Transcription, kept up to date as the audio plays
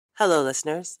Hello,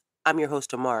 listeners. I'm your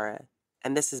host, Amara,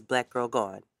 and this is Black Girl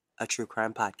Gone, a true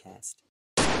crime podcast.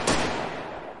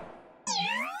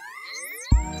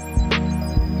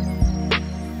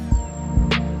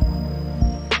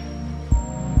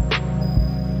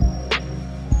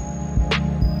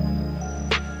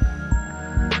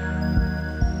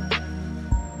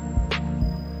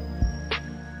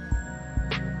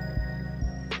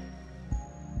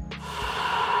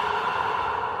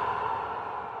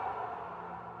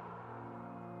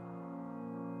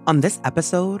 On this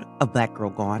episode of Black Girl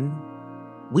Gone,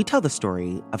 we tell the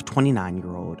story of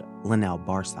 29-year-old Lanell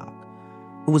Barsock,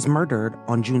 who was murdered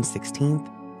on June 16th,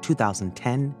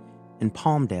 2010 in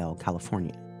Palmdale,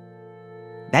 California.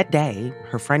 That day,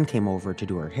 her friend came over to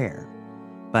do her hair,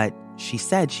 but she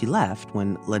said she left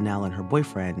when Lanell and her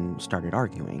boyfriend started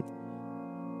arguing.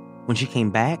 When she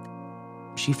came back,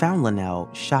 she found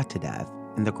Lanell shot to death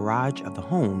in the garage of the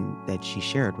home that she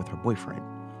shared with her boyfriend.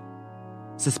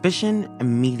 Suspicion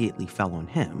immediately fell on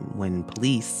him when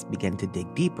police began to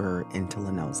dig deeper into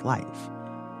Lanell's life.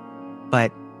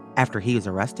 But after he was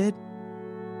arrested,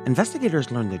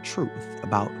 investigators learned the truth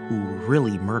about who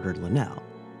really murdered Lanell.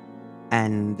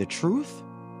 And the truth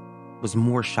was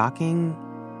more shocking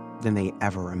than they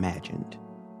ever imagined.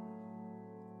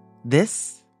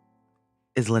 This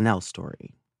is Lanell's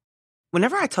story.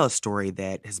 Whenever I tell a story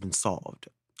that has been solved,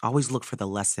 I always look for the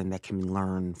lesson that can be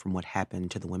learned from what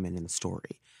happened to the women in the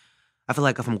story. I feel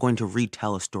like if I'm going to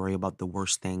retell a story about the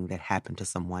worst thing that happened to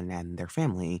someone and their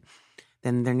family,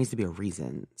 then there needs to be a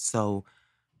reason. So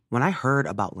when I heard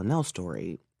about Lanell's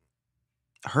story,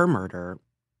 her murder,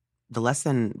 the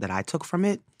lesson that I took from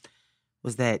it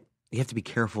was that you have to be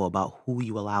careful about who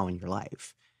you allow in your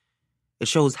life. It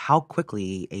shows how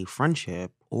quickly a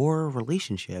friendship or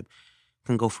relationship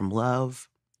can go from love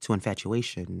to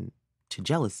infatuation to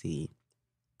jealousy,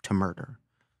 to murder.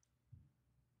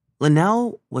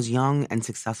 Lanell was young and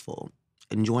successful,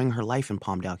 enjoying her life in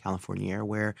Palmdale, California,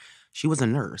 where she was a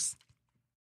nurse.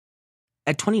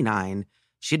 At 29,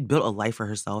 she had built a life for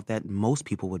herself that most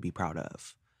people would be proud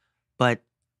of. But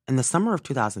in the summer of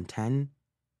 2010,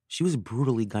 she was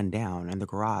brutally gunned down in the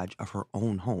garage of her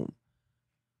own home.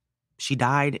 She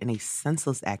died in a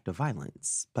senseless act of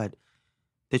violence, but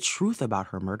the truth about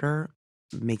her murder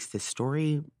makes this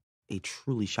story a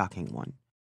truly shocking one.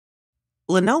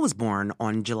 Lanell was born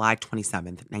on July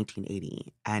 27th,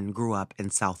 1980, and grew up in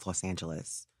South Los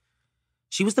Angeles.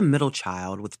 She was the middle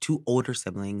child with two older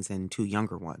siblings and two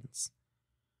younger ones.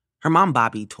 Her mom,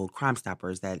 Bobby, told Crime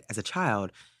Stoppers that as a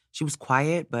child, she was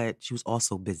quiet, but she was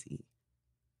also busy.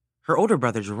 Her older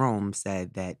brother, Jerome,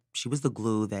 said that she was the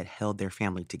glue that held their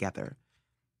family together,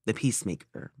 the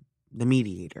peacemaker, the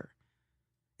mediator.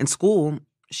 In school,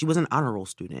 she was an honor roll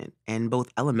student in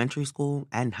both elementary school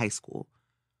and high school.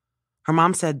 Her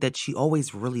mom said that she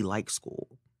always really liked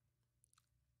school.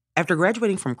 After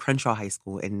graduating from Crenshaw High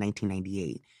School in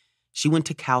 1998, she went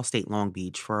to Cal State Long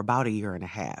Beach for about a year and a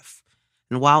half.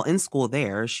 And while in school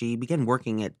there, she began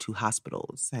working at two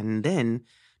hospitals and then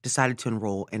decided to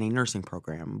enroll in a nursing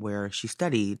program where she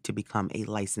studied to become a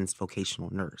licensed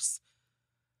vocational nurse.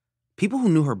 People who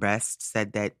knew her best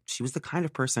said that she was the kind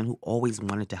of person who always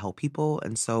wanted to help people,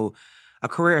 and so a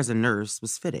career as a nurse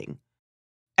was fitting.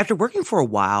 After working for a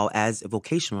while as a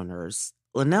vocational nurse,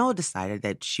 Lanell decided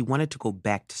that she wanted to go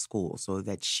back to school so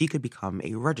that she could become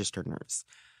a registered nurse.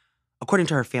 According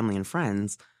to her family and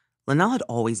friends, Lanell had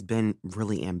always been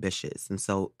really ambitious, and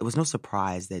so it was no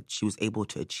surprise that she was able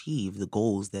to achieve the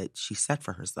goals that she set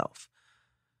for herself.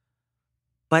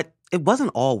 But it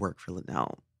wasn't all work for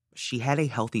Lanell. She had a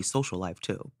healthy social life,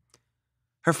 too.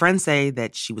 Her friends say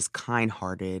that she was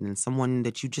kind-hearted and someone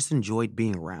that you just enjoyed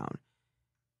being around.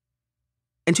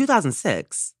 In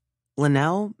 2006,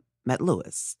 Lanell met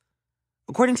Lewis.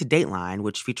 According to Dateline,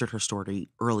 which featured her story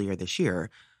earlier this year,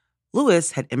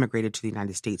 Lewis had immigrated to the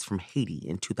United States from Haiti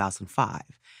in 2005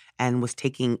 and was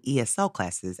taking ESL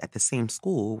classes at the same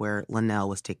school where Lanell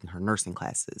was taking her nursing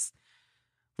classes.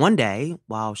 One day,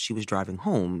 while she was driving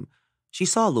home, she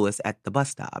saw Lewis at the bus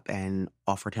stop and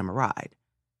offered him a ride.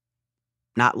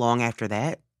 Not long after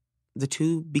that, the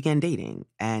two began dating,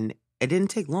 and it didn't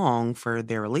take long for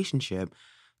their relationship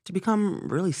to become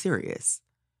really serious.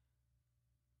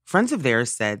 Friends of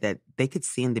theirs said that they could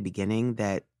see in the beginning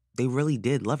that they really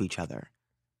did love each other.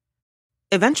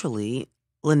 Eventually,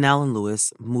 Lanell and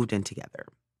Lewis moved in together.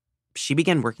 She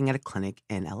began working at a clinic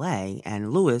in LA,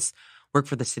 and Lewis worked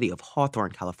for the city of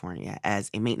Hawthorne, California, as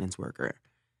a maintenance worker.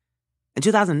 In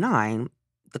 2009,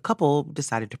 the couple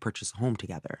decided to purchase a home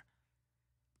together.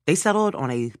 They settled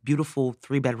on a beautiful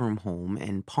 3-bedroom home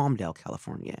in Palmdale,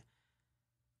 California.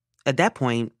 At that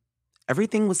point,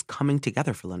 everything was coming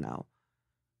together for Lanell.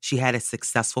 She had a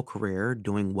successful career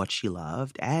doing what she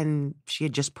loved, and she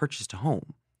had just purchased a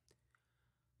home.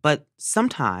 But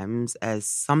sometimes, as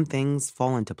some things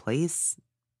fall into place,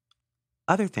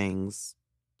 other things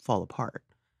fall apart.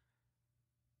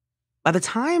 By the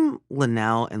time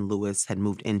Lanell and Lewis had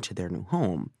moved into their new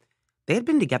home, they had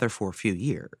been together for a few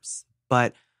years.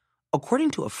 But according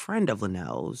to a friend of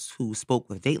Lanell's who spoke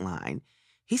with Dateline,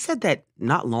 he said that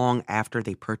not long after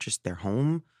they purchased their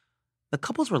home, the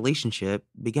couple's relationship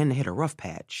began to hit a rough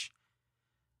patch.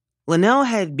 Lanell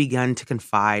had begun to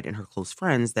confide in her close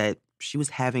friends that she was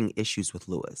having issues with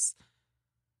Lewis.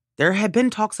 There had been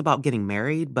talks about getting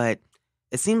married, but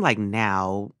it seemed like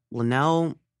now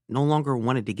Lanell no longer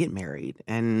wanted to get married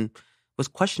and was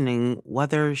questioning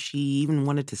whether she even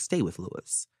wanted to stay with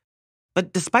Lewis.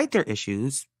 But despite their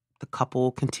issues, the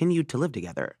couple continued to live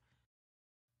together.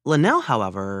 Lanell,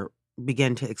 however,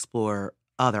 began to explore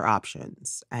other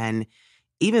options, and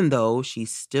even though she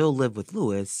still lived with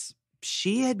Lewis,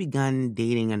 she had begun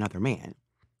dating another man.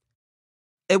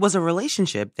 It was a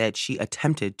relationship that she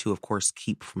attempted to, of course,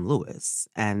 keep from Lewis,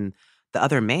 and the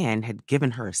other man had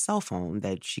given her a cell phone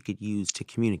that she could use to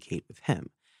communicate with him.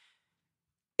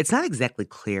 It's not exactly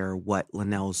clear what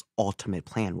Lanell's ultimate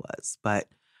plan was, but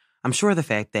I'm sure the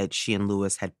fact that she and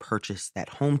Lewis had purchased that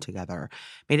home together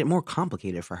made it more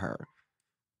complicated for her.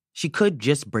 She could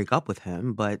just break up with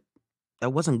him, but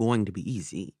that wasn't going to be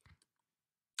easy.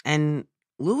 And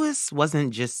Lewis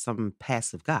wasn't just some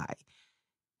passive guy.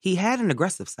 He had an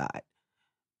aggressive side.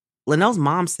 Lanell's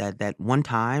mom said that one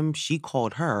time she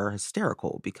called her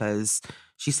hysterical because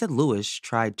she said Lewis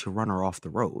tried to run her off the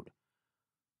road.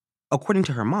 According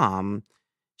to her mom,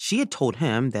 she had told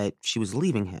him that she was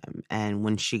leaving him, and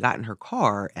when she got in her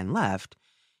car and left,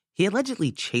 he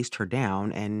allegedly chased her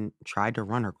down and tried to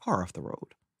run her car off the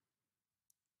road.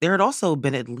 There had also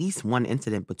been at least one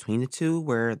incident between the two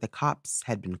where the cops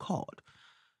had been called.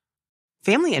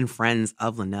 Family and friends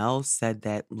of Lanell said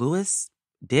that Lewis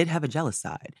did have a jealous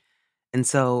side. And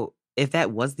so, if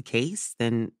that was the case,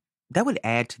 then that would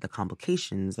add to the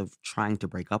complications of trying to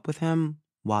break up with him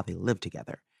while they lived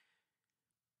together.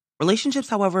 Relationships,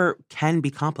 however, can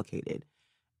be complicated.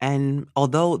 And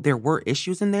although there were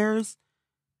issues in theirs,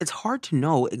 it's hard to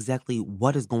know exactly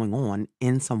what is going on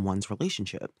in someone's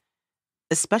relationship,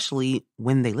 especially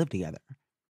when they live together.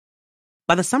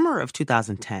 By the summer of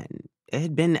 2010, it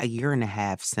had been a year and a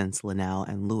half since Lanell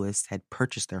and Lewis had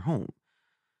purchased their home.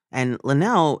 And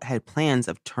Lanell had plans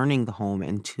of turning the home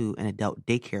into an adult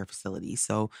daycare facility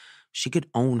so she could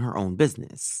own her own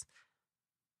business.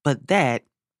 But that,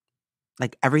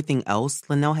 like everything else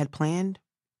Lanell had planned,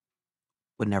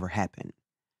 would never happen.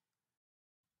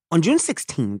 On June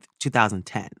 16th,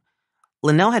 2010,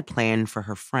 Lanell had planned for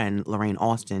her friend Lorraine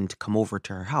Austin to come over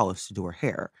to her house to do her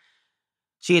hair.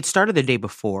 She had started the day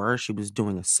before, she was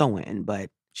doing a sew-in, but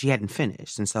she hadn't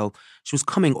finished, and so she was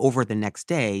coming over the next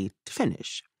day to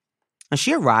finish. And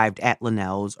she arrived at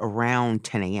Lanell's around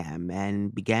 10 a.m.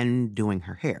 and began doing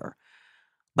her hair.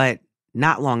 But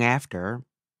not long after,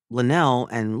 Lanell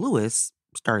and Lewis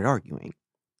started arguing.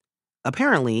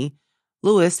 Apparently,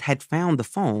 Lewis had found the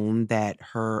phone that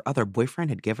her other boyfriend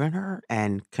had given her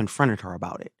and confronted her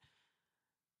about it.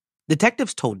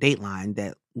 Detectives told Dateline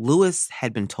that Lewis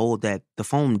had been told that the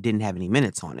phone didn't have any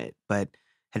minutes on it, but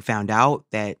had found out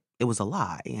that it was a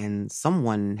lie and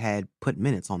someone had put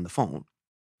minutes on the phone.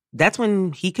 That's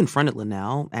when he confronted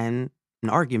Lanell and an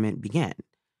argument began.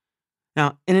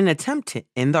 Now, in an attempt to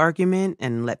end the argument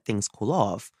and let things cool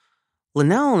off,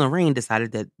 Lanell and Lorraine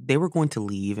decided that they were going to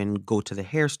leave and go to the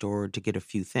hair store to get a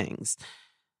few things.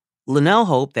 Lanell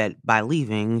hoped that by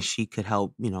leaving, she could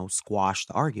help, squash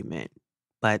the argument.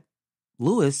 But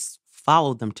Lewis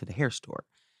followed them to the hair store.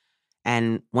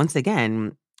 And once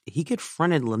again, he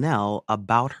confronted Lanell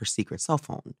about her secret cell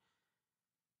phone.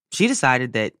 She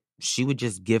decided that she would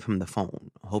just give him the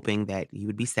phone, hoping that he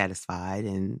would be satisfied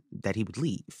and that he would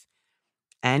leave.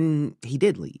 And he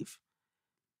did leave.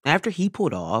 After he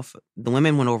pulled off, the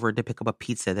women went over to pick up a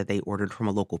pizza that they ordered from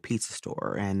a local pizza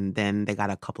store, and then they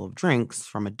got a couple of drinks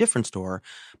from a different store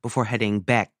before heading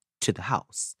back to the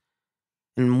house.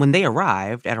 And when they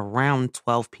arrived at around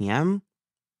 12 p.m.,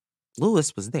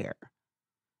 Lewis was there.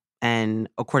 And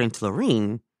according to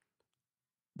Lorraine,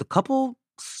 the couple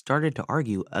started to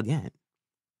argue again.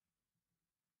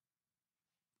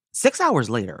 6 hours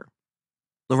later,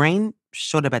 Lorraine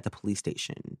showed up at the police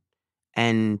station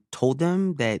and told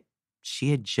them that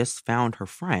she had just found her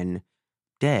friend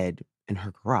dead in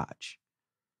her garage.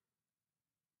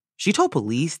 She told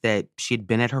police that she had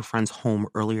been at her friend's home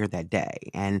earlier that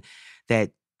day and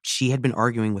that she had been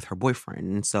arguing with her boyfriend,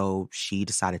 and so she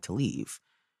decided to leave.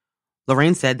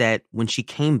 Lorraine said that when she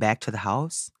came back to the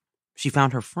house, she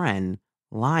found her friend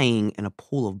lying in a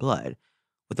pool of blood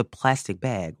with a plastic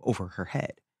bag over her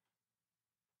head.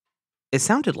 It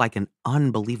sounded like an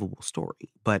unbelievable story,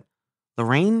 but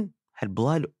Lorraine had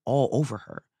blood all over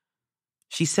her.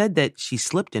 She said that she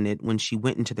slipped in it when she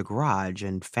went into the garage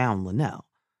and found Lanell.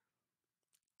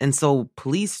 And so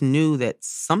police knew that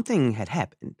something had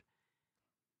happened.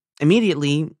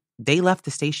 Immediately, they left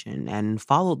the station and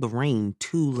followed Lorraine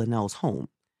to Lanell's home.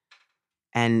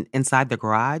 And inside the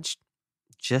garage,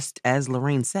 just as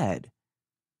Lorraine said,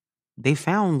 they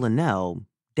found Lanell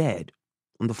dead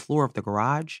on the floor of the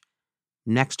garage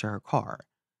next to her car.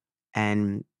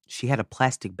 And she had a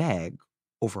plastic bag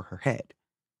over her head.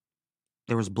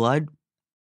 There was blood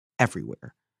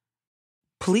everywhere.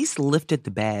 Police lifted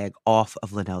the bag off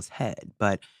of Lanell's head,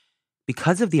 but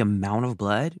because of the amount of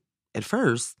blood, at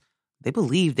first, they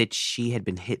believed that she had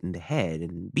been hit in the head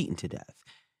and beaten to death.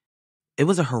 It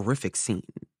was a horrific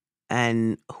scene,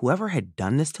 and whoever had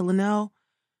done this to Lanell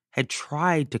had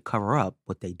tried to cover up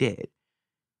what they did,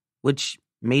 which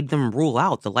made them rule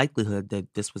out the likelihood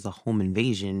that this was a home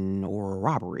invasion or a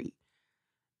robbery.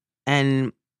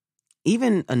 And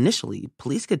even initially,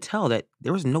 police could tell that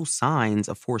there was no signs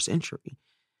of forced entry.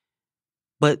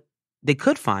 But they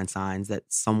could find signs that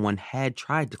someone had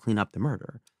tried to clean up the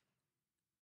murder.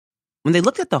 When they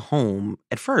looked at the home,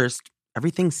 at first,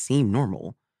 everything seemed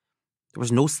normal. There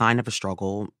was no sign of a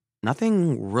struggle,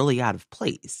 nothing really out of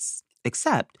place,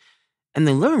 except in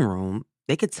the living room,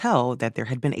 they could tell that there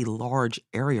had been a large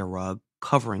area rug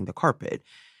covering the carpet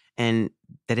and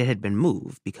that it had been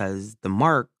moved because the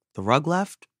mark the rug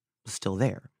left was still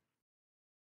there.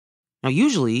 Now,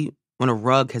 usually, when a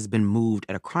rug has been moved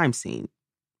at a crime scene,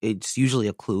 it's usually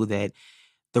a clue that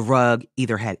the rug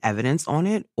either had evidence on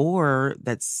it or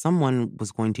that someone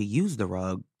was going to use the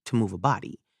rug to move a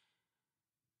body.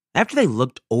 After they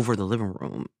looked over the living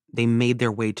room, they made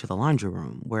their way to the laundry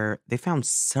room where they found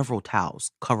several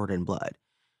towels covered in blood.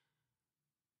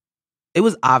 It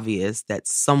was obvious that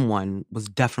someone was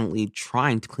definitely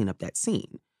trying to clean up that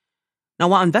scene. Now,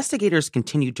 while investigators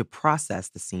continued to process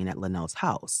the scene at Lanell's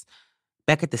house,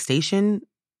 back at the station,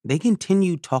 they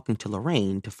continued talking to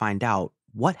Lorraine to find out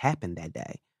what happened that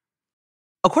day.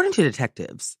 According to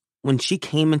detectives, when she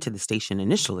came into the station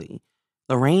initially,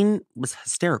 Lorraine was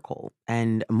hysterical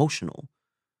and emotional.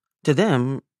 To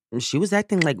them, she was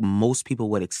acting like most people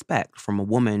would expect from a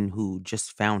woman who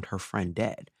just found her friend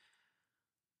dead.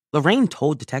 Lorraine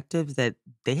told detectives that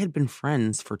they had been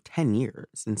friends for 10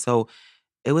 years, and so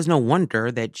it was no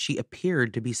wonder that she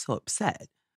appeared to be so upset.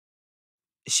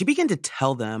 She began to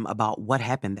tell them about what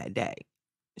happened that day.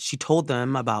 She told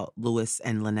them about Lewis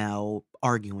and Lanell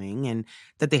arguing and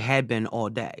that they had been all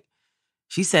day.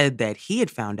 She said that he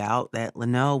had found out that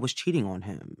Lanell was cheating on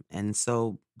him, and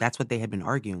so that's what they had been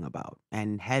arguing about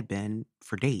and had been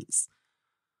for days.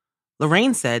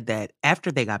 Lorraine said that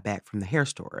after they got back from the hair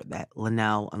store, that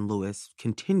Lanell and Lewis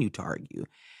continued to argue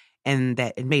and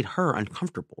that it made her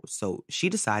uncomfortable, so she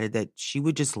decided that she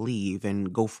would just leave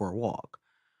and go for a walk.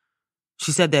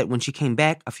 She said that when she came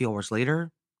back a few hours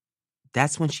later,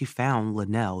 that's when she found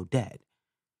Lanell dead.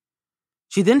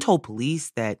 She then told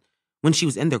police that when she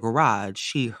was in the garage,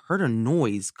 she heard a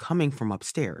noise coming from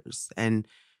upstairs, and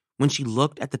when she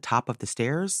looked at the top of the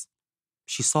stairs,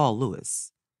 she saw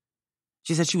Lewis.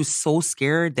 She said she was so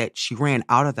scared that she ran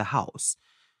out of the house,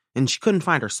 and she couldn't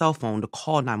find her cell phone to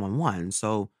call 911,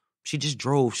 so she just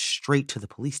drove straight to the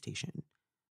police station.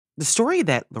 The story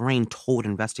that Lorraine told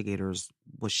investigators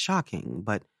was shocking,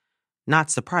 but not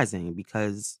surprising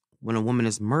because when a woman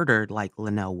is murdered like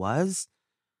Lanell was,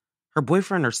 her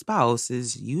boyfriend or spouse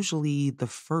is usually the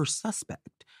first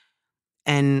suspect.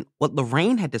 And what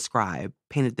Lorraine had described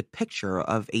painted the picture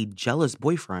of a jealous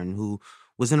boyfriend who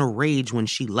was in a rage when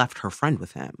she left her friend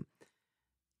with him.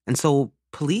 And so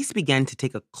police began to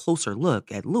take a closer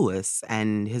look at Lewis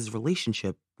and his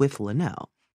relationship with Lanell.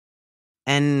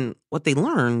 And what they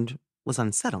learned was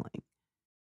unsettling.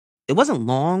 It wasn't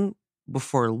long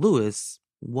before Lewis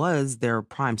was their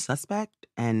prime suspect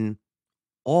and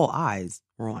all eyes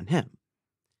were on him.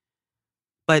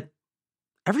 But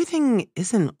everything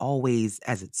isn't always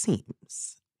as it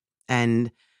seems.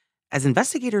 And as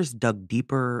investigators dug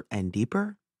deeper and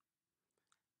deeper,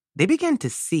 they began to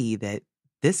see that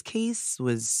this case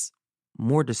was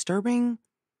more disturbing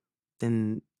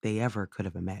than they ever could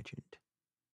have imagined.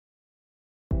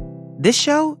 This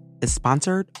show is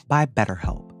sponsored by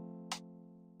BetterHelp.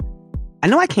 I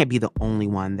know I can't be the only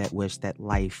one that wished that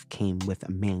life came with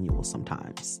a manual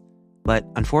sometimes, but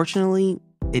unfortunately,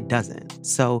 it doesn't.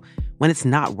 So when it's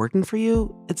not working for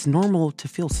you, it's normal to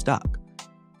feel stuck.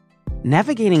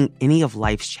 Navigating any of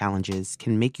life's challenges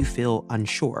can make you feel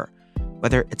unsure,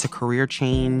 whether it's a career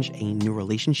change, a new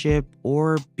relationship,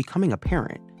 or becoming a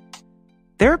parent.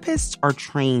 Therapists are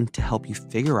trained to help you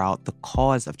figure out the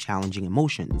cause of challenging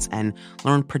emotions and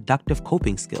learn productive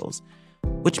coping skills,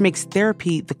 which makes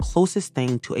therapy the closest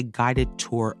thing to a guided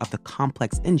tour of the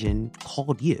complex engine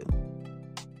called you.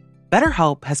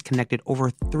 BetterHelp has connected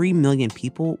over 3 million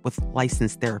people with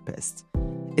licensed therapists.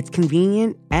 It's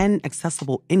convenient and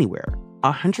accessible anywhere,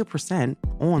 100%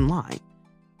 online.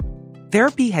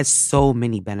 Therapy has so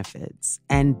many benefits,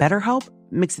 and BetterHelp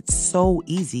makes it so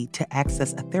easy to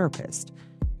access a therapist.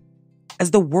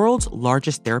 As the world's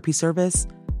largest therapy service,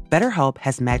 BetterHelp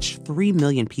has matched 3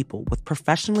 million people with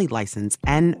professionally licensed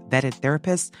and vetted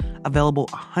therapists available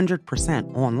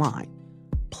 100% online.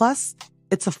 Plus,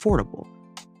 it's affordable.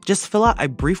 Just fill out a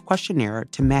brief questionnaire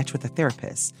to match with a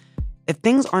therapist. If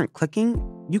things aren't clicking,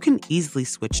 you can easily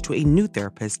switch to a new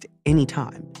therapist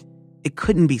anytime. It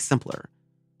couldn't be simpler.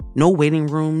 No waiting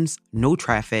rooms, no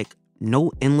traffic,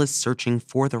 no endless searching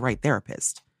for the right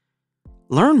therapist.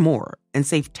 Learn more and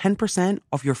save 10%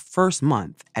 off your first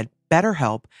month at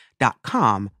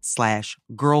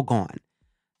betterhelp.com/girlgone.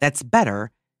 That's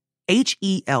better,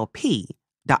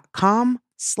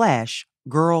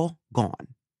 HELP.com/girlgone.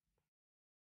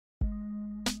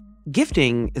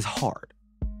 Gifting is hard.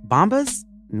 Bombas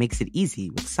makes it easy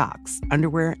with socks,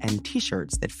 underwear, and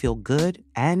t-shirts that feel good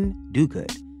and do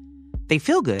good. They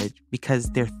feel good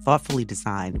because they're thoughtfully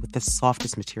designed with the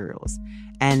softest materials.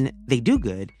 And they do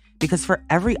good because for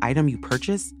every item you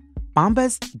purchase,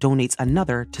 Bombas donates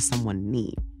another to someone in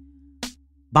need.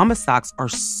 Bombas socks are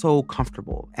so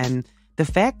comfortable, and the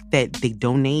fact that they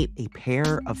donate a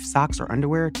pair of socks or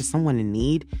underwear to someone in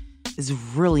need is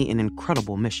really an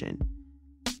incredible mission.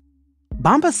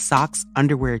 Bombas socks,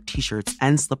 underwear, t-shirts,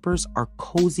 and slippers are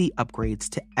cozy upgrades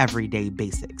to everyday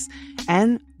basics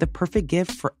and the perfect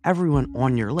gift for everyone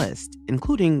on your list,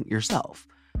 including yourself.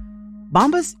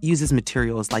 Bombas uses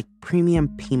materials like premium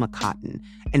Pima cotton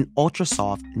and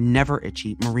ultra-soft,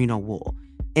 never-itchy merino wool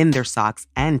in their socks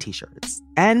and t-shirts,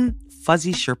 and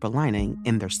fuzzy Sherpa lining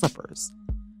in their slippers.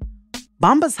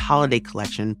 Bombas' holiday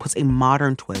collection puts a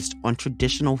modern twist on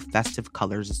traditional festive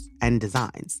colors and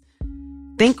designs.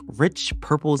 Think rich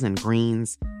purples and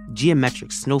greens,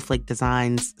 geometric snowflake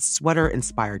designs,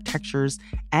 sweater-inspired textures,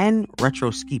 and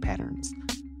retro ski patterns.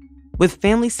 With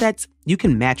family sets, you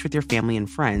can match with your family and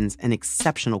friends in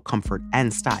exceptional comfort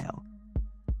and style.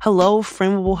 Hello,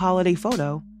 frameable holiday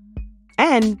photo.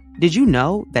 And did you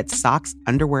know that socks,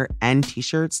 underwear, and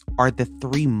t-shirts are the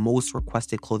 3 most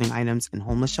requested clothing items in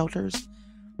homeless shelters?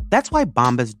 That's why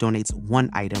Bombas donates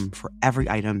 1 item for every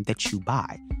item that you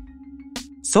buy.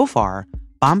 So far,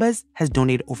 Bombas has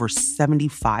donated over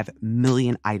 75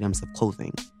 million items of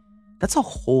clothing. That's a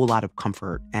whole lot of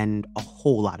comfort and a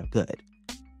whole lot of good.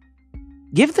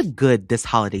 Give the good this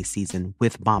holiday season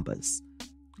with Bombas.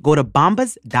 Go to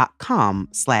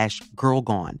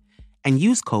bombas.com/girlgone and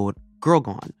use code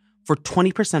GIRLGONE for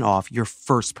 20% off your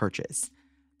first purchase.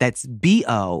 That's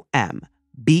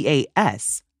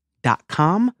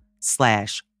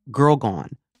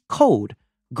BOMBAS.com/girlgone. Code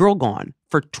GIRLGONE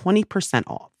for 20%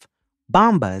 off.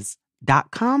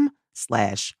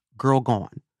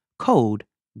 Bombas.com/girlgone. Code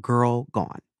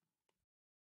GIRLGONE.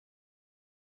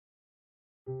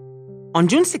 On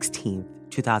June 16,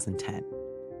 2010,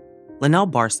 Lanell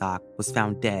Barsock was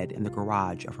found dead in the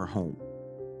garage of her home.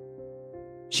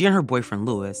 She and her boyfriend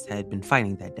Louis had been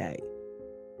fighting that day.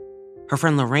 Her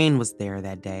friend Lorraine was there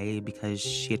that day because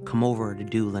she had come over to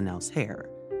do Lanell's hair.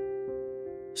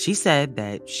 She said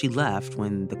that she left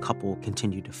when the couple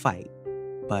continued to fight,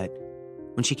 but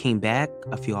when she came back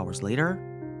a few hours later,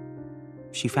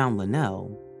 she found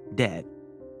Lanell dead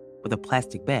with a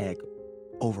plastic bag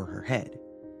over her head.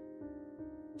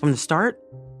 From the start,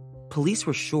 police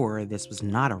were sure this was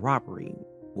not a robbery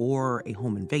or a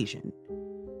home invasion,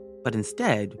 but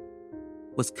instead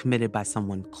was committed by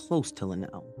someone close to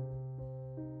Lanell.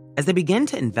 As they began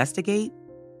to investigate,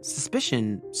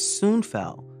 suspicion soon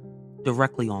fell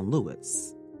directly on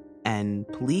Louis, and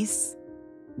police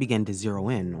began to zero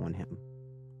in on him.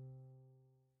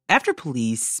 After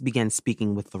police began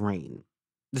speaking with Lorraine,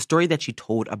 the story that she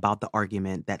told about the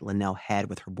argument that Lanell had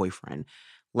with her boyfriend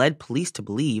led police to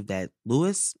believe that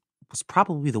Louis was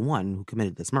probably the one who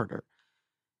committed this murder.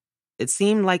 It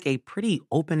seemed like a pretty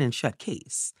open and shut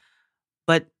case,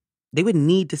 but they would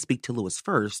need to speak to Louis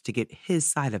first to get his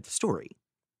side of the story.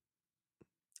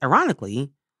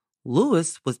 Ironically,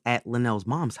 Louis was at Lanell's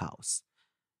mom's house.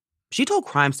 She told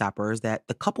Crime Stoppers that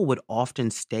the couple would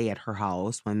often stay at her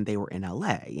house when they were in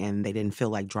LA and they didn't feel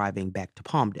like driving back to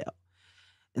Palmdale.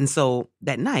 And so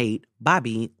that night,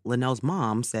 Bobby, Lanell's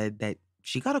mom, said that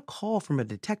she got a call from a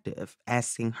detective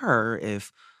asking her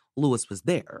if Lewis was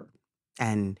there.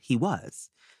 And he was.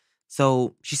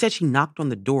 So she said she knocked on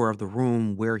the door of the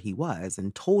room where he was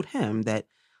and told him that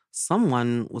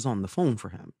someone was on the phone for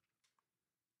him.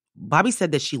 Bobby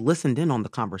said that she listened in on the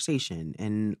conversation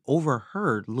and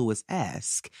overheard Lewis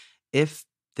ask if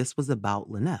this was about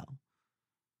Lanell.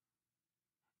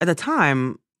 At the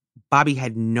time, Bobby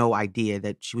had no idea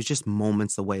that she was just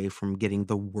moments away from getting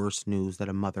the worst news that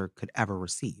a mother could ever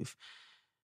receive.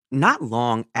 Not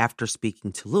long after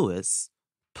speaking to Lewis,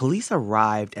 police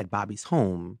arrived at Bobby's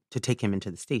home to take him into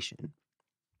the station.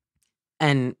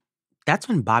 And that's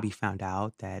when Bobby found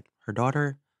out that her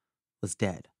daughter was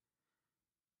dead.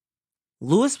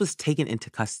 Lewis was taken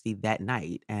into custody that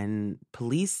night, and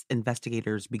police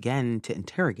investigators began to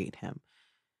interrogate him.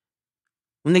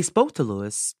 When they spoke to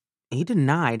Lewis, he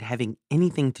denied having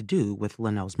anything to do with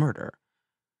Lanell's murder.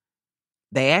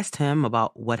 They asked him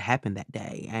about what happened that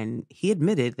day, and he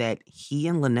admitted that he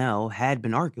and Lanell had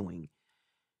been arguing.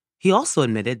 He also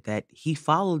admitted that he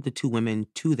followed the two women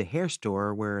to the hair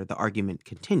store where the argument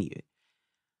continued.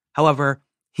 However,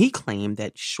 he claimed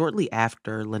that shortly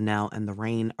after Lanell and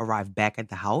Lorraine arrived back at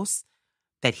the house,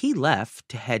 that he left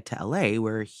to head to LA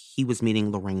where he was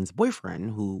meeting Lorraine's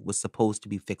boyfriend, who was supposed to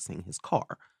be fixing his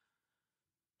car.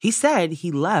 He said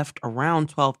he left around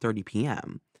 12:30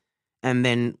 p.m. And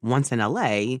then once in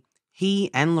LA, he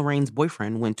and Lorraine's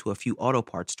boyfriend went to a few auto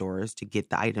parts stores to get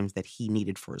the items that he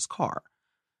needed for his car.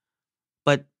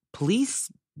 But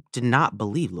police did not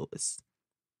believe Lewis.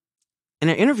 In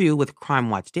an interview with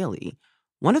Crime Watch Daily,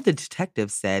 one of the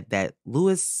detectives said that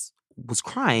Lewis was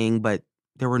crying, but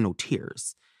there were no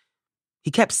tears.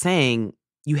 He kept saying,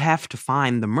 "You have to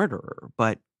find the murderer,"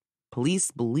 but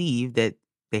police believed that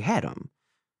they had him.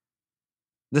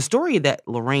 The story that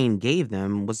Lorraine gave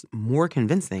them was more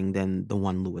convincing than the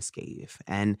one Lewis gave,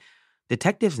 and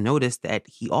detectives noticed that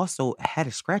he also had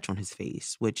a scratch on his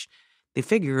face, which they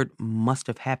figured must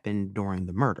have happened during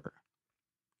the murder.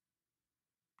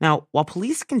 Now, while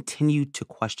police continued to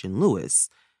question Lewis,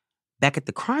 back at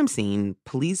the crime scene,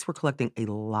 police were collecting a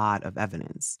lot of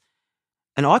evidence.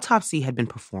 An autopsy had been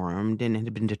performed and it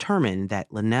had been determined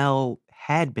that Lanell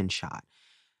had been shot,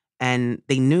 and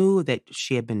they knew that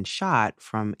she had been shot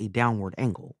from a downward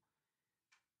angle.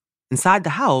 Inside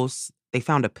the house, they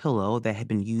found a pillow that had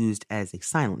been used as a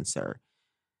silencer,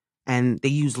 and they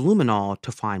used luminol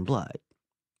to find blood.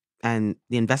 And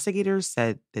the investigators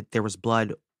said that there was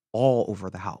blood all over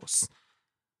the house.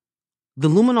 The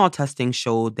luminol testing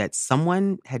showed that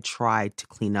someone had tried to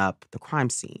clean up the crime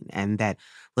scene and that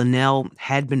Lanell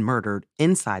had been murdered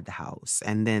inside the house,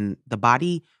 and then the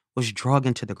body was dragged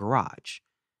into the garage.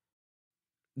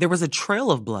 There was a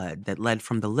trail of blood that led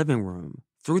from the living room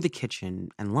through the kitchen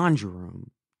and laundry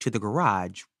room to the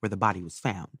garage where the body was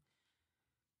found.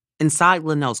 Inside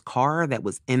Lanell's car that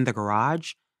was in the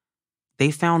garage, they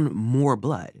found more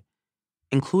blood,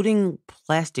 including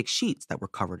plastic sheets that were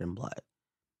covered in blood.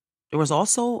 There was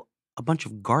also a bunch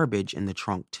of garbage in the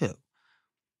trunk, too.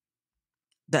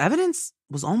 The evidence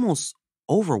was almost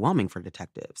overwhelming for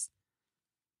detectives.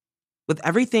 With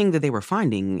everything that they were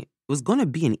finding, it was going to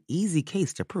be an easy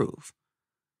case to prove.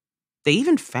 They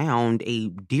even found a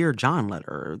Dear John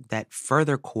letter that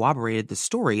further corroborated the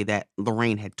story that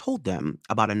Lorraine had told them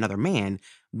about another man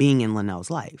being in Lanell's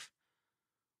life.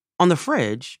 On the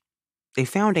fridge, they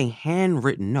found a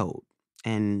handwritten note,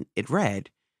 and it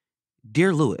read,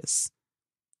 "Dear Lewis,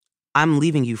 I'm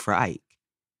leaving you for Ike.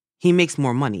 He makes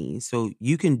more money, so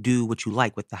you can do what you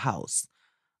like with the house.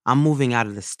 I'm moving out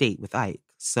of the state with Ike,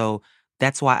 so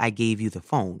that's why I gave you the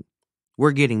phone.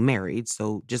 We're getting married,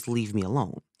 so just leave me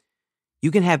alone. You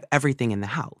can have everything in the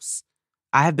house.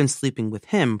 I have been sleeping with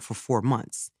him for 4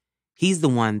 months. He's the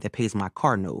one that pays my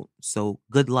car note, so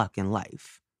good luck in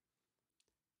life."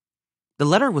 The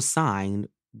letter was signed,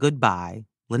 "Goodbye,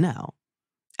 Lanell."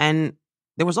 And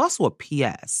there was also a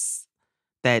PS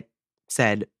that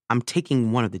said, "I'm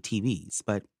taking one of the TVs,"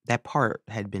 but that part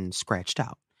had been scratched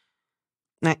out.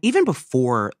 Now, even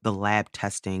before the lab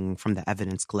testing from the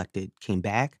evidence collected came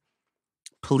back,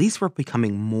 police were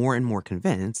becoming more and more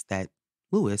convinced that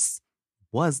Lewis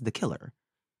was the killer.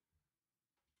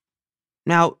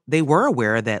 Now, they were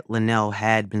aware that Lanell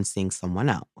had been seeing someone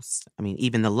else. I mean,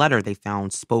 even the letter they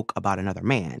found spoke about another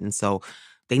man, and so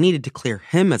they needed to clear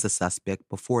him as a suspect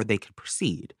before they could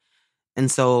proceed. And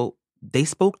so they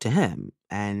spoke to him,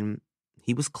 and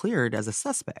he was cleared as a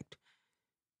suspect.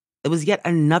 It was yet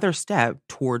another step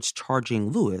towards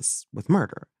charging Lewis with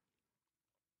murder.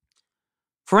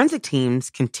 Forensic teams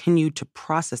continued to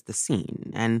process the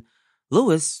scene, and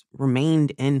Lewis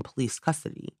remained in police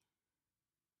custody.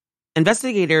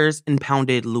 Investigators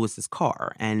impounded Lewis's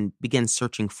car and began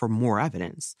searching for more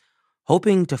evidence,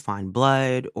 hoping to find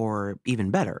blood or,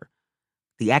 even better,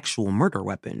 the actual murder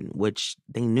weapon, which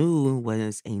they knew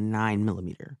was a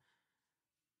 9mm.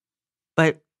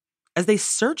 But as they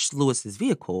searched Lewis's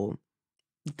vehicle,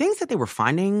 the things that they were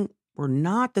finding were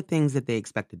not the things that they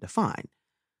expected to find.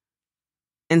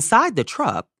 Inside the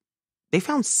truck, they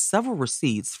found several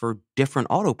receipts for different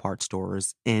auto parts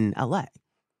stores in LA.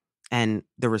 And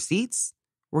the receipts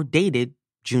were dated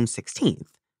June 16th,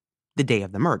 the day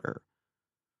of the murder.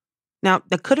 Now,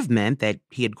 that could have meant that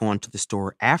he had gone to the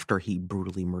store after he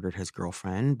brutally murdered his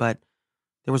girlfriend, but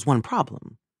there was one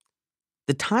problem.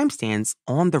 The timestamps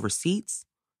on the receipts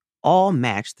all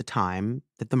matched the time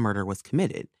that the murder was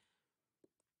committed.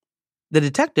 The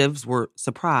detectives were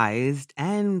surprised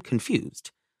and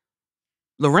confused.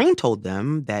 Lorraine told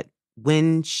them that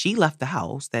when she left the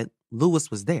house that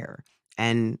Lewis was there,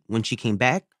 and when she came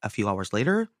back a few hours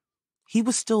later, he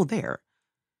was still there.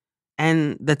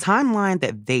 And the timeline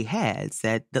that they had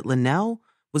said that Lanell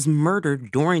was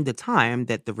murdered during the time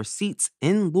that the receipts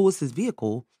in Lewis's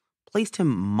vehicle placed him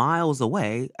miles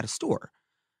away at a store.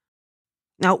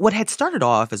 Now, what had started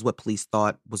off as what police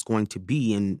thought was going to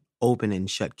be an open and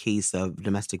shut case of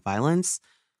domestic violence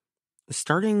was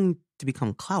starting to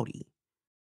become cloudy.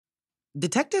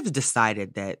 Detectives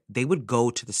decided that they would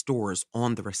go to the stores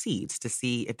on the receipts to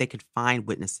see if they could find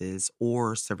witnesses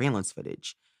or surveillance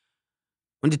footage.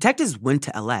 When detectives went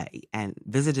to LA and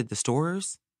visited the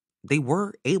stores, they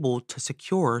were able to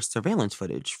secure surveillance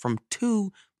footage from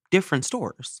two different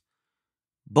stores.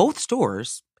 Both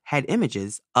stores had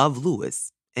images of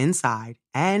Lewis inside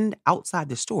and outside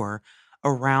the store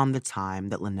around the time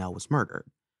that Lanell was murdered.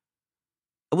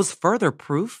 It was further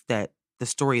proof that the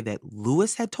story that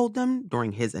Lewis had told them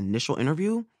during his initial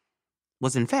interview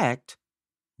was, in fact,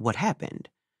 what happened.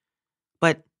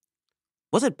 But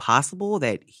was it possible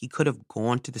that he could have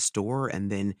gone to the store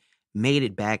and then made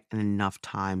it back in enough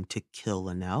time to kill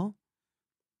Lanell?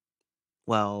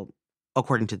 Well,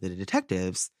 according to the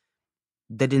detectives,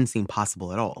 that didn't seem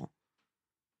possible at all.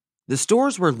 The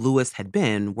stores where Lewis had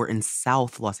been were in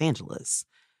South Los Angeles,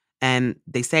 and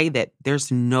they say that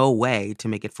there's no way to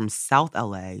make it from South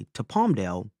LA to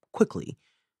Palmdale quickly,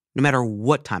 no matter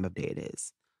what time of day it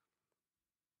is.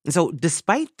 And so,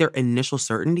 despite their initial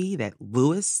certainty that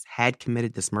Lewis had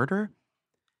committed this murder,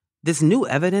 this new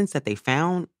evidence that they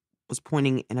found was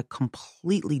pointing in a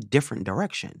completely different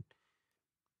direction.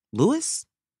 Lewis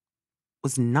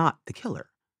was not the killer.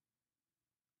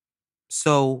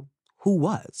 So, who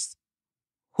was?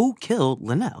 Who killed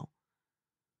Lanell?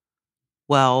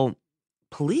 Well,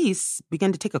 police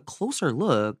began to take a closer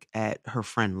look at her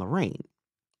friend Lorraine.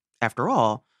 After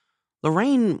all,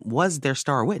 Lorraine was their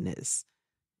star witness.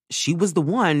 She was the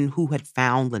one who had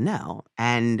found Lanell,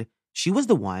 and she was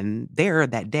the one there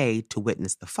that day to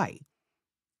witness the fight.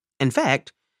 In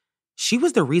fact, she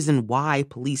was the reason why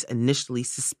police initially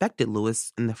suspected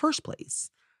Lewis in the first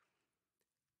place.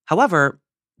 However,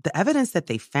 the evidence that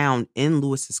they found in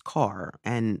Lewis's car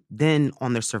and then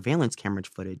on their surveillance camera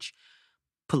footage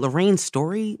put Lorraine's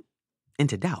story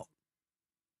into doubt.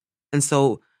 And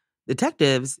so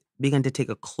detectives began to take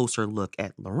a closer look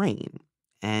at Lorraine,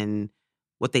 and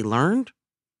what they learned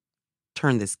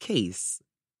turned this case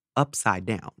upside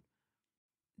down.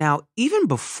 Now, even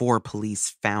before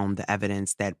police found the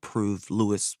evidence that proved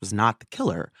Lewis was not the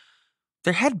killer,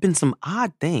 there had been some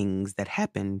odd things that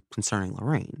happened concerning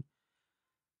Lorraine.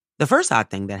 The first odd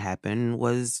thing that happened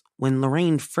was when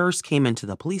Lorraine first came into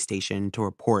the police station to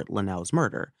report Lanell's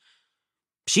murder.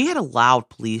 She had allowed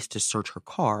police to search her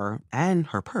car and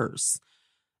her purse.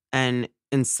 And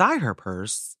inside her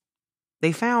purse,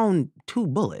 they found 2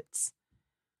 bullets.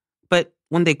 But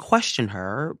when they questioned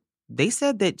her, they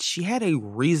said that she had a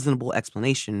reasonable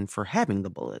explanation for having the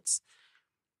bullets.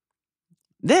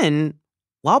 Then,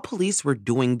 while police were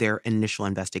doing their initial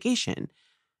investigation,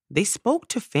 they spoke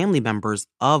to family members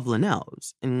of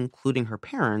Lanell's, including her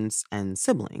parents and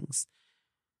siblings.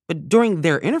 But during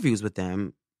their interviews with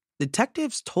them,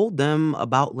 detectives told them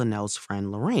about Lanell's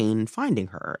friend Lorraine finding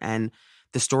her and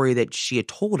the story that she had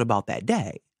told about that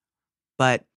day.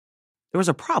 But there was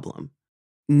a problem.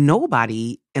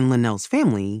 Nobody in Lanell's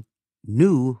family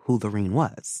knew who Lorraine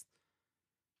was.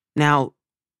 Now,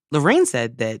 Lorraine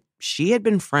said that she had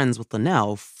been friends with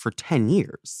Lanell for 10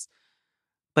 years,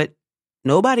 but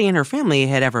nobody in her family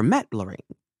had ever met Lorraine.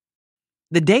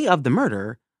 The day of the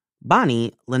murder,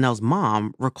 Bonnie, Lanell's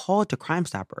mom, recalled to Crime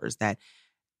Stoppers that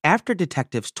after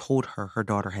detectives told her her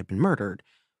daughter had been murdered,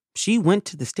 she went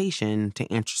to the station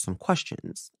to answer some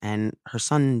questions, and her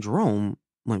son Jerome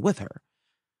went with her.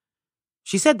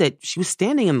 She said that she was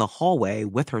standing in the hallway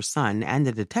with her son and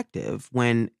the detective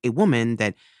when a woman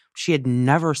that she had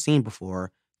never seen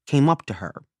before came up to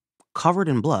her, covered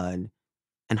in blood,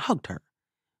 and hugged her.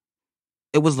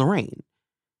 It was Lorraine.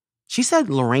 She said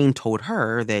Lorraine told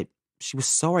her that she was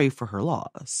sorry for her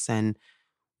loss, and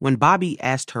when Bobby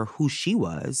asked her who she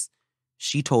was,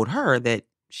 she told her that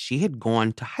she had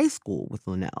gone to high school with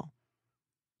Lanell.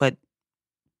 But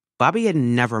Bobby had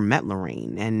never met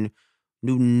Lorraine and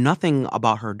knew nothing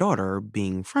about her daughter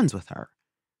being friends with her.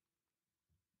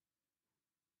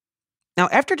 Now,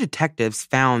 after detectives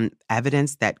found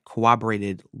evidence that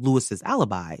corroborated Lewis's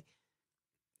alibi,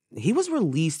 he was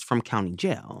released from county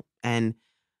jail, and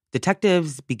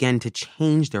detectives began to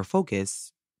change their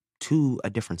focus to a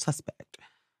different suspect.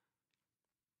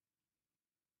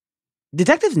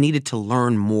 Detectives needed to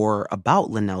learn more about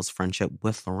Lanell's friendship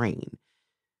with Lorraine.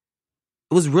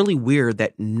 It was really weird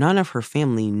that none of her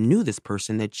family knew this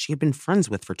person that she had been friends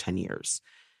with for 10 years.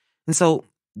 And so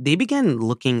they began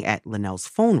looking at Lanell's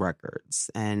phone records,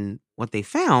 and what they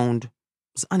found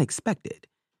was unexpected.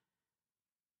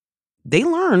 They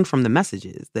learned from the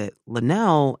messages that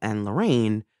Lanell and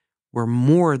Lorraine were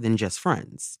more than just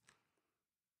friends.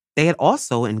 They had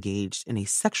also engaged in a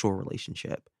sexual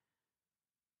relationship.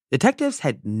 Detectives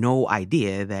had no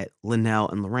idea that Lanell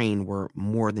and Lorraine were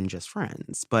more than just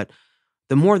friends, but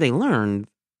the more they learned,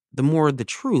 the more the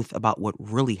truth about what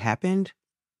really happened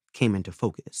came into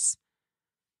focus.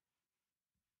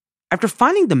 After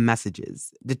finding the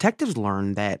messages, detectives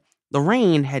learned that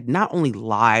Lorraine had not only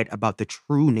lied about the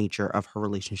true nature of her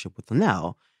relationship with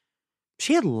Lanell,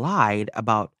 she had lied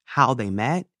about how they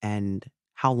met and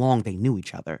how long they knew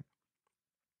each other.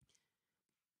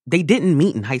 They didn't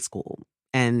meet in high school,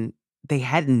 and they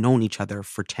hadn't known each other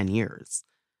for 10 years.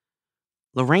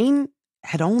 Lorraine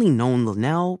had only known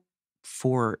Lanell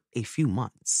for a few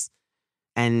months,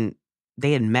 and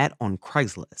they had met on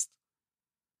Craigslist.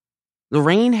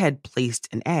 Lorraine had placed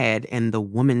an ad in the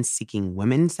Women Seeking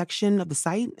Women section of the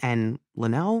site, and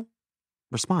Lanell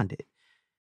responded.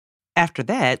 After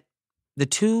that, the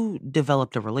two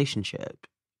developed a relationship.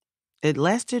 It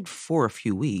lasted for a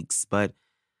few weeks, but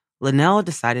Lanell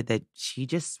decided that she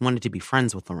just wanted to be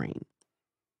friends with Lorraine.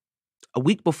 A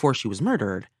week before she was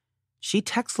murdered, she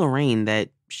texted Lorraine that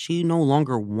she no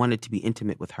longer wanted to be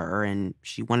intimate with her and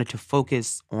she wanted to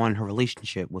focus on her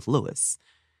relationship with Lewis.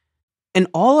 In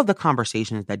all of the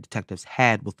conversations that detectives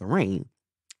had with Lorraine,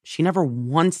 she never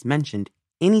once mentioned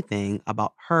anything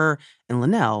about her and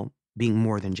Lanell being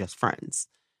more than just friends.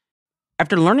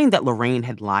 After learning that Lorraine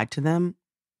had lied to them,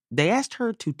 they asked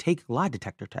her to take a lie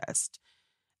detector test.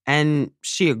 And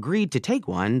she agreed to take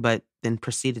one, but then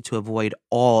proceeded to avoid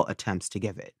all attempts to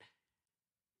give it.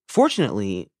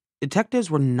 Fortunately,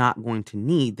 detectives were not going to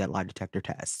need that lie detector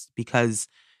test because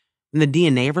when the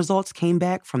DNA results came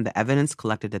back from the evidence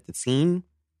collected at the scene,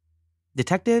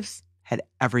 detectives had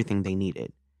everything they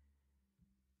needed.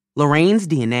 Lorraine's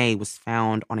DNA was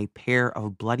found on a pair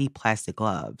of bloody plastic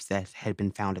gloves that had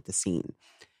been found at the scene,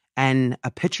 and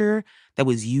a pitcher that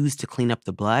was used to clean up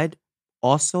the blood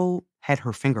also had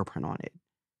her fingerprint on it.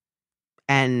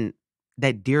 And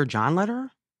that Dear John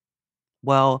letter?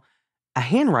 Well, a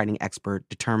handwriting expert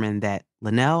determined that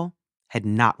Lanell had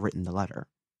not written the letter.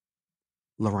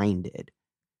 Lorraine did.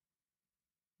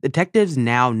 Detectives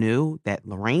now knew that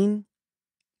Lorraine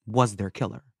was their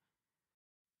killer.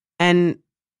 And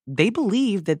they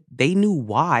believed that they knew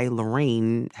why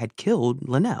Lorraine had killed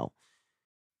Lanell.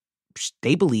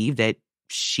 They believed that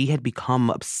she had become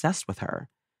obsessed with her.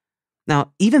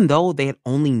 Now, even though they had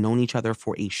only known each other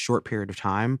for a short period of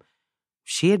time,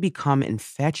 she had become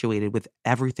infatuated with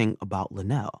everything about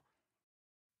Lanell.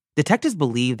 Detectives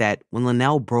believe that when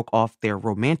Lanell broke off their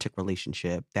romantic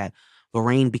relationship, that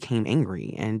Lorraine became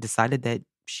angry and decided that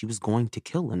she was going to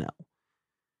kill Lanell.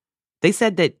 They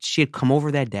said that she had come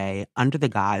over that day under the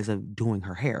guise of doing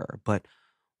her hair, but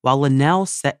while Lanell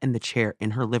sat in the chair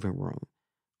in her living room,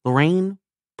 Lorraine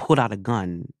pulled out a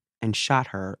gun and shot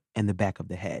her in the back of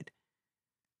the head.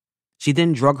 She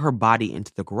then drug her body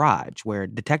into the garage, where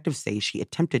detectives say she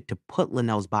attempted to put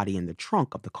Lanell's body in the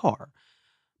trunk of the car,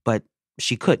 but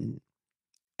she couldn't.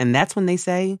 And that's when they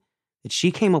say that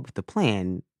she came up with the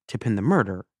plan to pin the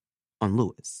murder on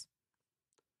Lewis.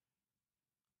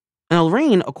 Now,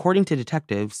 Lorraine, according to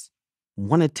detectives,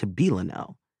 wanted to be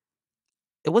Lanell.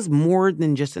 It was more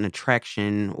than just an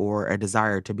attraction or a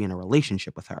desire to be in a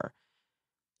relationship with her.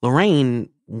 Lorraine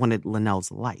wanted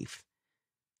Lanell's life.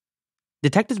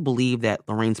 Detectives believe that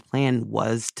Lorraine's plan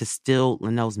was to steal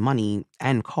Lanell's money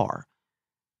and car.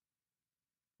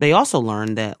 They also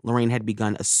learned that Lorraine had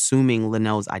begun assuming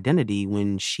Lanell's identity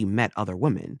when she met other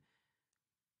women.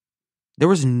 There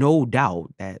was no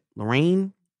doubt that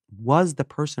Lorraine was the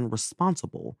person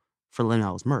responsible for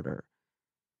Lanell's murder.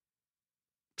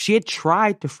 She had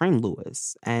tried to frame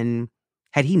Lewis, and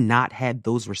had he not had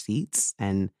those receipts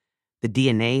and the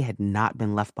DNA had not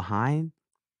been left behind,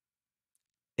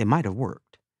 it might have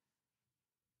worked.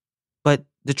 But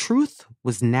the truth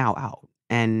was now out,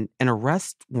 and an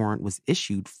arrest warrant was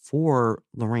issued for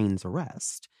Lorraine's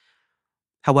arrest.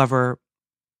 However,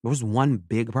 there was one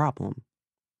big problem.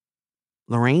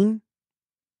 Lorraine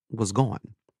was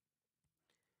gone.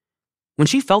 When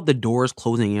she felt the doors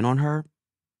closing in on her,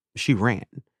 she ran,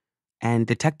 and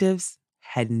detectives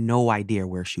had no idea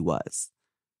where she was.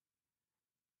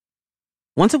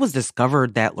 Once it was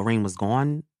discovered that Lorraine was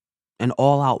gone, an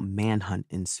all-out manhunt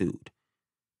ensued.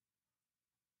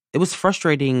 It was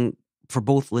frustrating for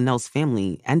both Lanell's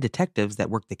family and detectives that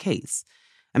worked the case.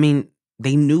 I mean,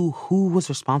 they knew who was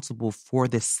responsible for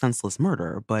this senseless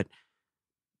murder, but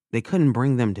they couldn't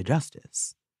bring them to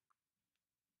justice.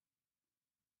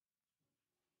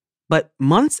 But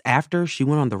months after she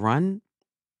went on the run,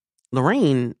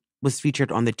 Lorraine was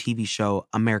featured on the TV show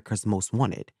America's Most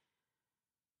Wanted.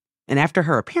 And after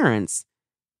her appearance,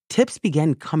 tips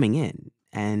began coming in,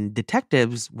 and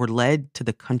detectives were led to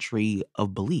the country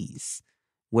of Belize,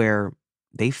 where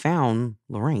they found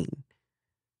Lorraine.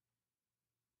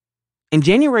 In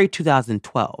January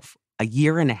 2012, a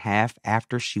year and a half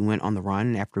after she went on the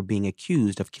run after being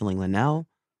accused of killing Lanell,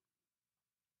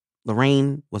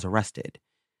 Lorraine was arrested.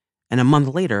 And a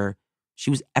month later, she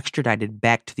was extradited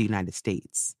back to the United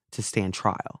States to stand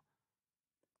trial.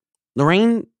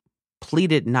 Lorraine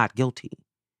pleaded not guilty,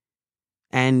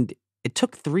 and it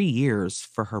took 3 years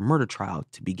for her murder trial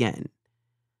to begin.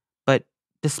 But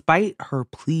despite her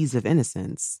pleas of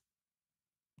innocence,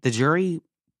 the jury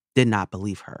did not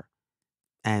believe her,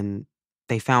 and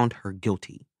they found her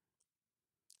guilty.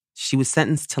 She was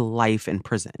sentenced to life in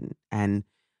prison, and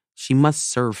she must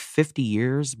serve 50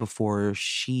 years before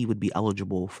she would be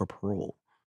eligible for parole.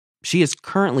 She is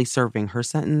currently serving her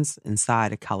sentence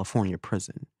inside a California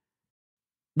prison.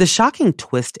 The shocking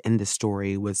twist in this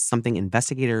story was something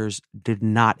investigators did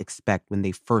not expect when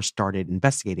they first started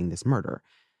investigating this murder.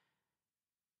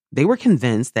 They were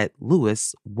convinced that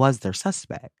Lewis was their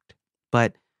suspect,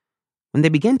 but when they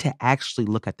began to actually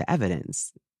look at the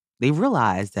evidence, they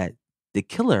realized that the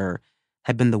killer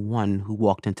had been the one who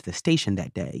walked into the station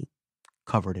that day,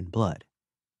 covered in blood.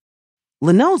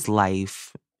 Lanell's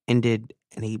life ended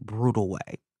in a brutal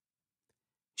way.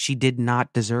 She did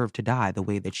not deserve to die the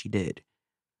way that she did.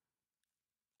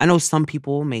 I know some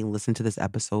people may listen to this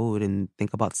episode and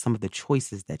think about some of the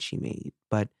choices that she made,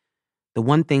 but the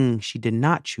one thing she did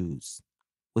not choose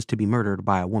was to be murdered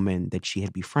by a woman that she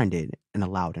had befriended and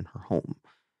allowed in her home.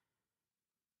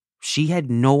 She had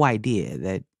no idea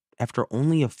that after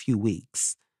only a few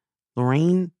weeks,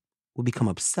 Lorraine would become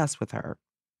obsessed with her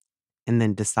and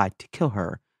then decide to kill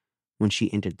her when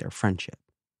she ended their friendship.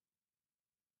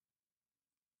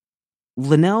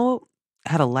 Lanell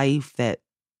had a life that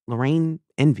Lorraine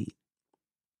envied.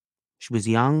 She was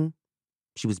young,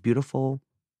 she was beautiful,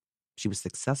 she was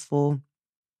successful,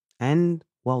 and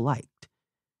well-liked.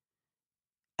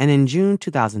 And in June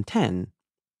 2010,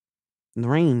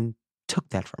 Lorraine took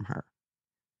that from her.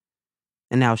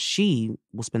 And now she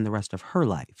will spend the rest of her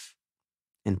life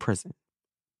in prison.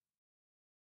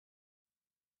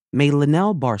 May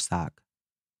Lanell Barsock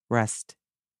rest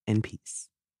in peace.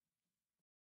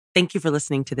 Thank you for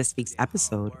listening to this week's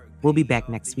episode. We'll be back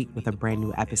next week with a brand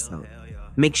new episode.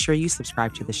 Make sure you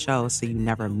subscribe to the show so you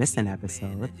never miss an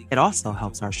episode. It also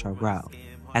helps our show grow.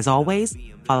 As always,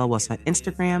 follow us on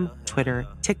Instagram, Twitter,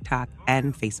 TikTok,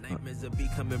 and Facebook.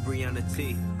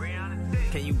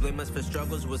 Can you blame us for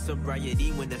struggles with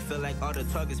sobriety when it feel like all the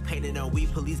talk is painted on we?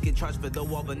 Police get charged for the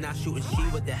wall but not shooting she.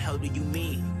 What the hell do you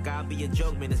mean? Gotta be a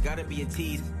joke, man, it's gotta be a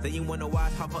tease. Then you wanna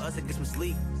watch how for us to get some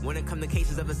sleep. When it come to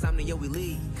cases of insomnia, we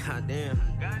leave. Goddamn.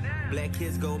 Black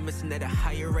kids go missing at a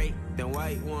higher rate than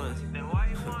white ones.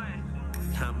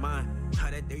 Not mine.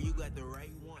 How that there you got the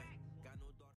right